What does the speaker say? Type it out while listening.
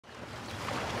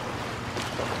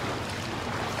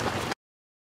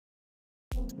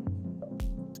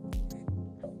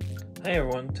Hey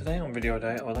everyone, today on video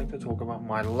day I would like to talk about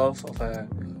my love affair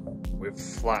with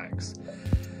flags.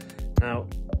 Now,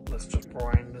 let's just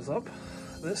grind this up.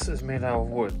 This is made out of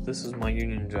wood. This is my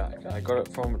Union Jack. I got it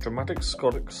from Dramatic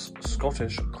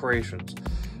Scottish Creations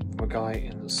from a guy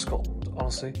in Scotland.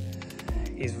 Honestly,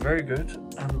 he's very good,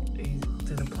 and he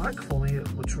did a plaque for me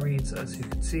which reads, as you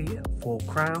can see, for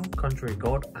Crown, Country,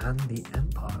 God and the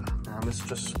Empire. Now let's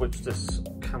just switch this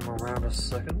camera around a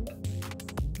second.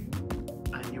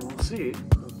 You will see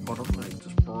bottom,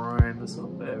 just grind this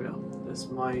up. There we are. This is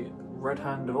my Red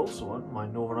Hand Devosa one, my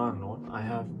Northern Ireland one. I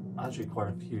have actually quite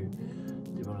a few,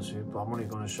 to be honest with you, but I'm only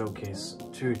going to showcase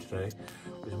two today,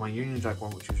 which is my Union Jack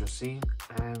one, which you've just seen,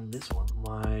 and this one,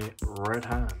 my Red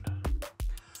Hand.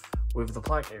 With the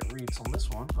plaque, it reads on this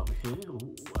one up here.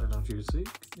 Ooh, I don't know if you can see.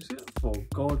 Can you see it? For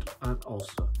God and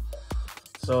Ulster.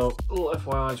 So, little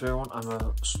FYI to everyone,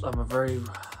 I'm a very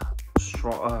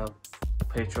strong.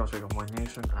 Patriotic of my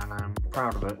nation, and I'm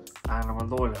proud of it, and I'm a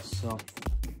loyalist, so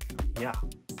yeah.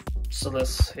 So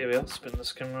here we are, spin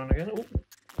this camera around again. Ooh,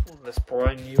 let's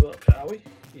brighten you up, shall we?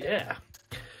 Yeah.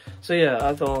 So yeah,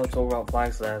 I thought I'd talk about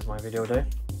flags there as my video day.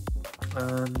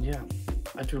 And yeah,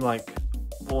 I do like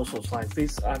all sorts of flags.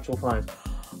 These actual flags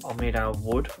are made out of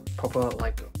wood, proper,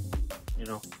 like, you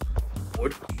know,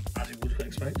 wood, as you would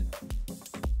expect.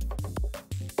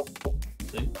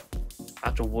 See?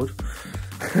 Actual wood.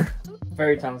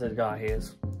 Very talented guy he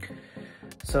is.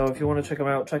 So if you want to check him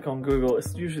out, check on Google.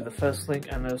 It's usually the first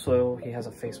link, and also he has a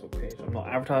Facebook page. I'm not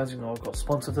advertising or got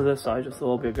sponsored for this, so I just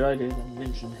thought it'd be a good idea to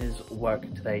mention his work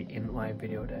today in my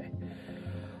video day.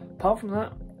 Apart from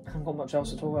that, I haven't got much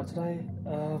else to talk about today.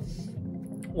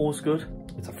 All's good.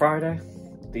 It's a Friday,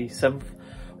 the 7th.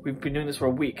 We've been doing this for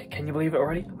a week. Can you believe it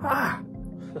already? Ah!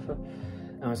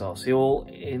 Anyways, I'll see you all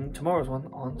in tomorrow's one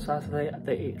on Saturday at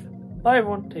the 8th. Bye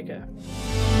everyone, take care.